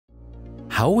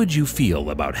How would you feel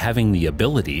about having the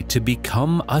ability to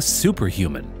become a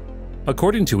superhuman?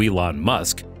 According to Elon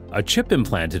Musk, a chip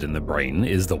implanted in the brain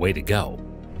is the way to go.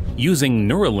 Using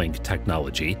Neuralink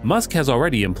technology, Musk has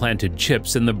already implanted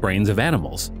chips in the brains of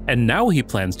animals, and now he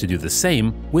plans to do the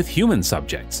same with human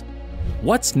subjects.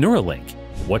 What's Neuralink?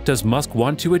 What does Musk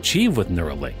want to achieve with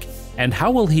Neuralink? And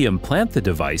how will he implant the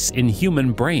device in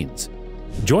human brains?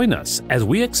 Join us as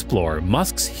we explore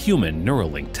Musk's human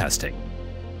Neuralink testing.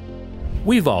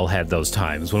 We've all had those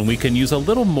times when we can use a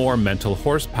little more mental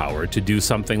horsepower to do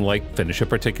something like finish a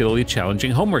particularly challenging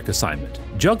homework assignment,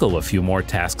 juggle a few more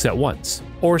tasks at once,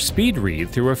 or speed read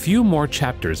through a few more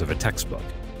chapters of a textbook.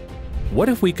 What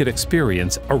if we could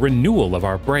experience a renewal of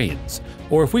our brains,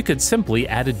 or if we could simply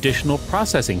add additional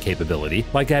processing capability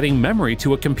like adding memory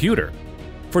to a computer?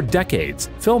 For decades,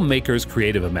 filmmakers'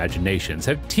 creative imaginations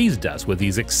have teased us with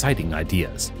these exciting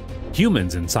ideas.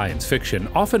 Humans in science fiction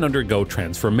often undergo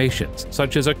transformations,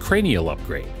 such as a cranial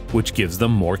upgrade, which gives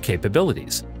them more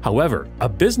capabilities. However, a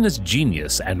business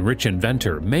genius and rich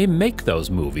inventor may make those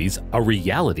movies a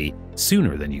reality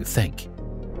sooner than you think.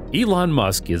 Elon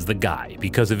Musk is the guy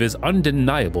because of his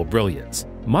undeniable brilliance.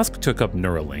 Musk took up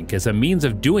Neuralink as a means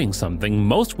of doing something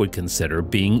most would consider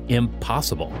being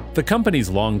impossible. The company's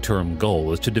long-term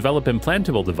goal is to develop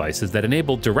implantable devices that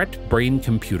enable direct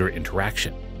brain-computer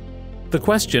interaction. The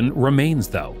question remains,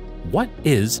 though, what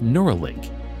is Neuralink?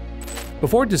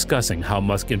 Before discussing how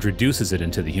Musk introduces it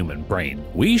into the human brain,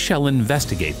 we shall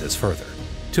investigate this further.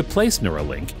 To place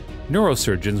Neuralink,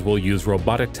 neurosurgeons will use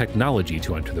robotic technology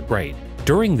to enter the brain.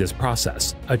 During this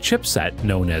process, a chipset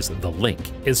known as the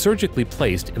link is surgically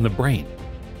placed in the brain.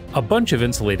 A bunch of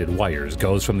insulated wires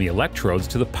goes from the electrodes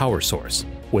to the power source.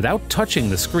 Without touching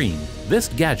the screen, this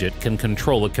gadget can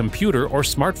control a computer or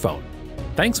smartphone.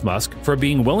 Thanks, Musk, for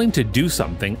being willing to do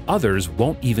something others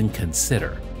won't even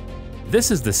consider. This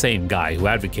is the same guy who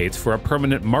advocates for a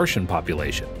permanent Martian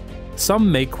population. Some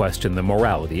may question the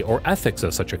morality or ethics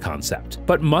of such a concept,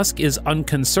 but Musk is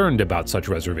unconcerned about such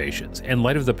reservations in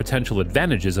light of the potential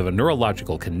advantages of a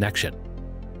neurological connection.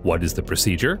 What is the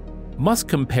procedure? Musk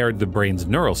compared the brain's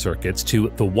neural circuits to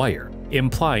the wire,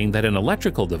 implying that an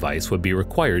electrical device would be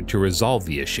required to resolve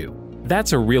the issue.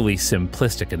 That's a really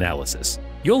simplistic analysis.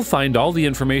 You'll find all the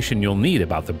information you'll need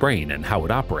about the brain and how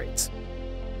it operates.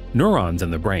 Neurons in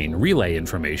the brain relay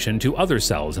information to other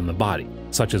cells in the body,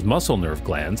 such as muscle nerve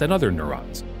glands and other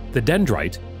neurons. The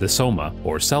dendrite, the soma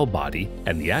or cell body,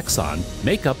 and the axon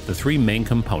make up the three main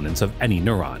components of any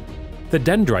neuron. The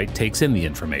dendrite takes in the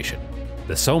information.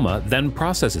 The soma then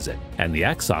processes it, and the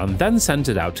axon then sends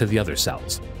it out to the other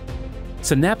cells.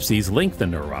 Synapses link the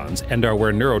neurons and are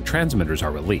where neurotransmitters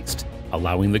are released,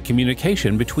 allowing the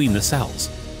communication between the cells.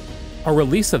 A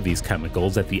release of these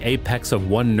chemicals at the apex of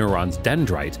one neuron's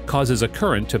dendrite causes a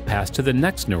current to pass to the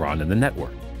next neuron in the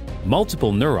network.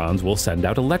 Multiple neurons will send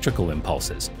out electrical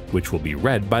impulses, which will be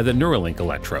read by the Neuralink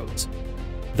electrodes.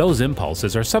 Those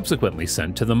impulses are subsequently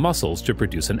sent to the muscles to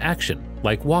produce an action,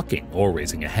 like walking or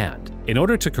raising a hand. In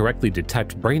order to correctly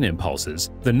detect brain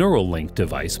impulses, the Neuralink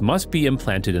device must be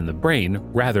implanted in the brain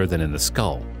rather than in the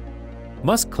skull.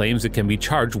 Musk claims it can be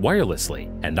charged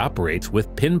wirelessly and operates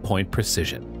with pinpoint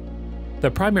precision.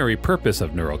 The primary purpose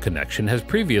of neural connection has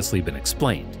previously been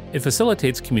explained. It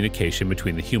facilitates communication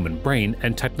between the human brain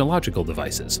and technological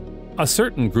devices. A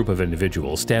certain group of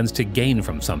individuals stands to gain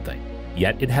from something,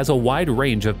 yet it has a wide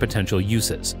range of potential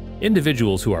uses.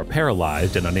 Individuals who are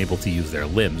paralyzed and unable to use their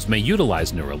limbs may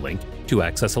utilize Neuralink to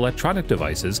access electronic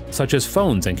devices such as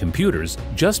phones and computers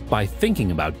just by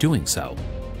thinking about doing so.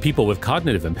 People with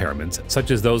cognitive impairments, such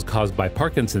as those caused by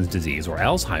Parkinson's disease or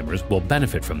Alzheimer's, will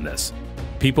benefit from this.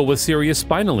 People with serious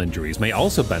spinal injuries may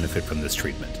also benefit from this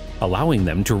treatment, allowing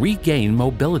them to regain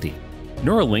mobility.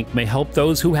 Neuralink may help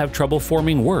those who have trouble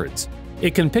forming words.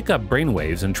 It can pick up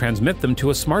brainwaves and transmit them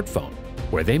to a smartphone,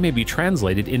 where they may be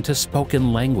translated into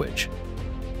spoken language.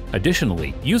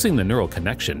 Additionally, using the neural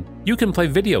connection, you can play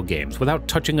video games without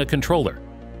touching a controller,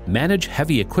 manage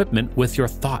heavy equipment with your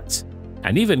thoughts,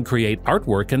 and even create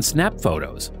artwork and snap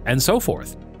photos, and so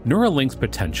forth. Neuralink's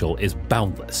potential is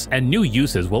boundless, and new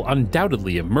uses will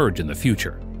undoubtedly emerge in the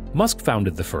future. Musk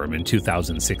founded the firm in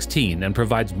 2016 and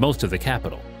provides most of the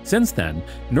capital. Since then,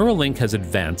 Neuralink has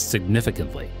advanced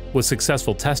significantly, with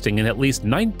successful testing in at least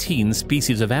 19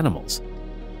 species of animals.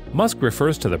 Musk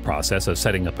refers to the process of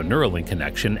setting up a Neuralink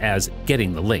connection as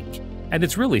getting the link, and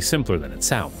it's really simpler than it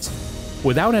sounds.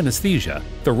 Without anesthesia,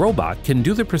 the robot can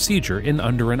do the procedure in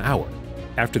under an hour.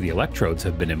 After the electrodes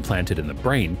have been implanted in the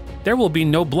brain, there will be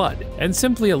no blood and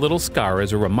simply a little scar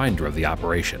as a reminder of the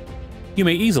operation. You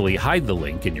may easily hide the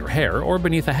link in your hair or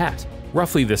beneath a hat,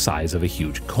 roughly the size of a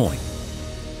huge coin.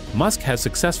 Musk has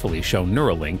successfully shown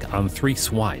Neuralink on 3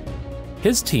 swine.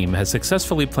 His team has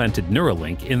successfully planted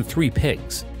Neuralink in 3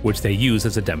 pigs, which they use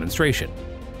as a demonstration.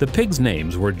 The pigs'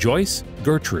 names were Joyce,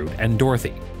 Gertrude, and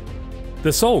Dorothy.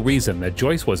 The sole reason that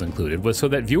Joyce was included was so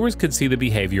that viewers could see the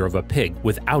behavior of a pig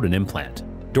without an implant.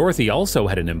 Dorothy also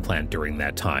had an implant during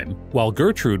that time, while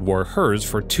Gertrude wore hers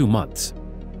for 2 months.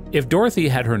 If Dorothy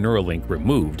had her Neuralink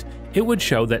removed, it would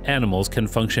show that animals can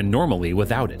function normally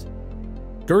without it.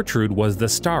 Gertrude was the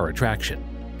star attraction.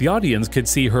 The audience could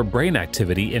see her brain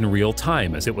activity in real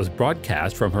time as it was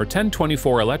broadcast from her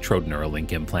 1024 electrode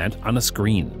Neuralink implant on a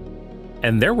screen.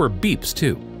 And there were beeps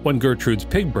too, when Gertrude's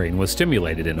pig brain was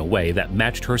stimulated in a way that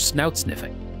matched her snout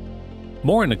sniffing.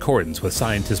 More in accordance with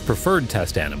scientists' preferred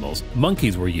test animals,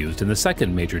 monkeys were used in the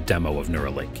second major demo of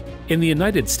Neuralink. In the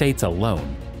United States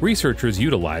alone, researchers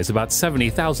utilize about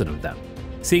 70,000 of them.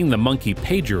 Seeing the monkey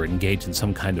pager engage in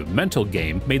some kind of mental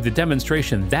game made the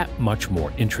demonstration that much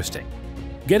more interesting.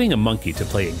 Getting a monkey to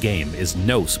play a game is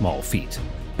no small feat,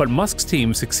 but Musk's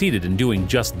team succeeded in doing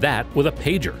just that with a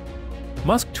pager.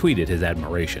 Musk tweeted his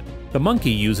admiration. The monkey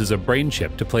uses a brain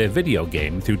chip to play a video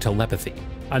game through telepathy.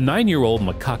 A 9-year-old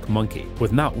macaque monkey,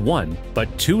 with not 1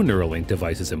 but 2 Neuralink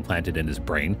devices implanted in his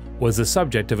brain, was the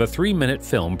subject of a 3-minute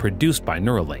film produced by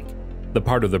Neuralink, the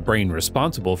part of the brain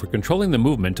responsible for controlling the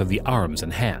movement of the arms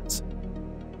and hands.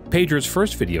 Pager's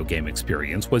first video game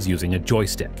experience was using a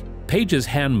joystick. Page's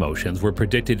hand motions were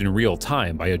predicted in real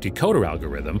time by a decoder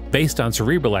algorithm based on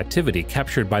cerebral activity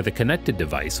captured by the connected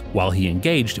device while he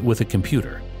engaged with a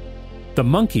computer. The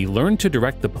monkey learned to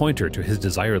direct the pointer to his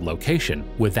desired location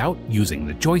without using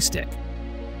the joystick.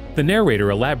 The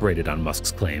narrator elaborated on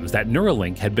Musk's claims that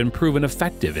Neuralink had been proven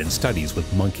effective in studies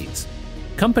with monkeys.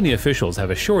 Company officials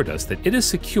have assured us that it is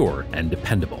secure and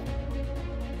dependable.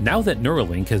 Now that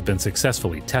Neuralink has been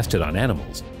successfully tested on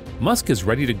animals, Musk is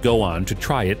ready to go on to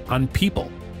try it on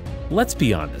people. Let's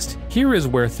be honest, here is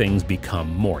where things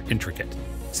become more intricate.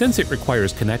 Since it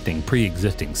requires connecting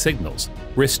pre-existing signals,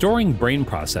 restoring brain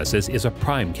processes is a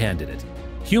prime candidate.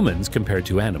 Humans, compared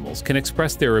to animals, can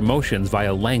express their emotions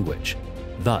via language.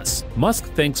 Thus, Musk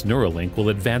thinks Neuralink will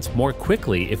advance more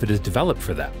quickly if it is developed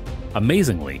for them.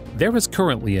 Amazingly, there is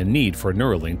currently a need for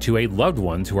Neuralink to aid loved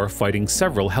ones who are fighting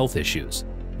several health issues.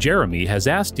 Jeremy has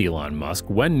asked Elon Musk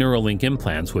when Neuralink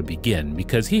implants would begin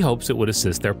because he hopes it would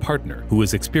assist their partner, who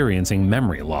is experiencing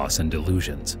memory loss and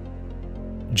delusions.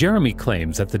 Jeremy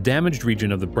claims that the damaged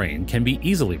region of the brain can be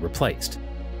easily replaced.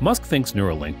 Musk thinks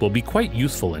Neuralink will be quite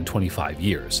useful in 25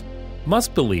 years.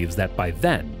 Musk believes that by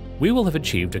then, we will have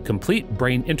achieved a complete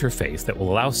brain interface that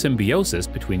will allow symbiosis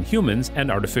between humans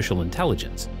and artificial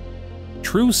intelligence.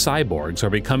 True cyborgs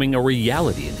are becoming a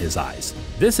reality in his eyes.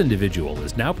 This individual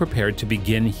is now prepared to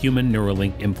begin human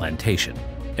Neuralink implantation.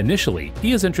 Initially,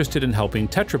 he is interested in helping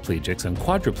tetraplegics and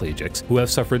quadriplegics who have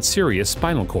suffered serious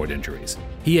spinal cord injuries.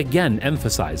 He again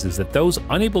emphasizes that those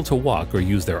unable to walk or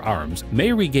use their arms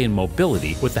may regain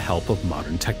mobility with the help of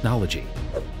modern technology.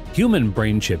 Human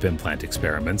brain chip implant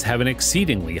experiments have an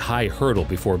exceedingly high hurdle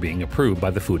before being approved by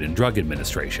the Food and Drug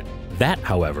Administration. That,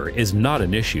 however, is not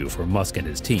an issue for Musk and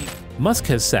his team. Musk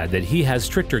has said that he has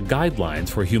stricter guidelines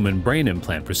for human brain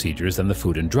implant procedures than the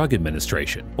Food and Drug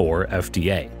Administration, or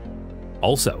FDA.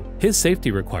 Also, his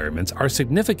safety requirements are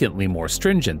significantly more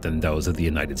stringent than those of the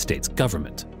United States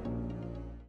government.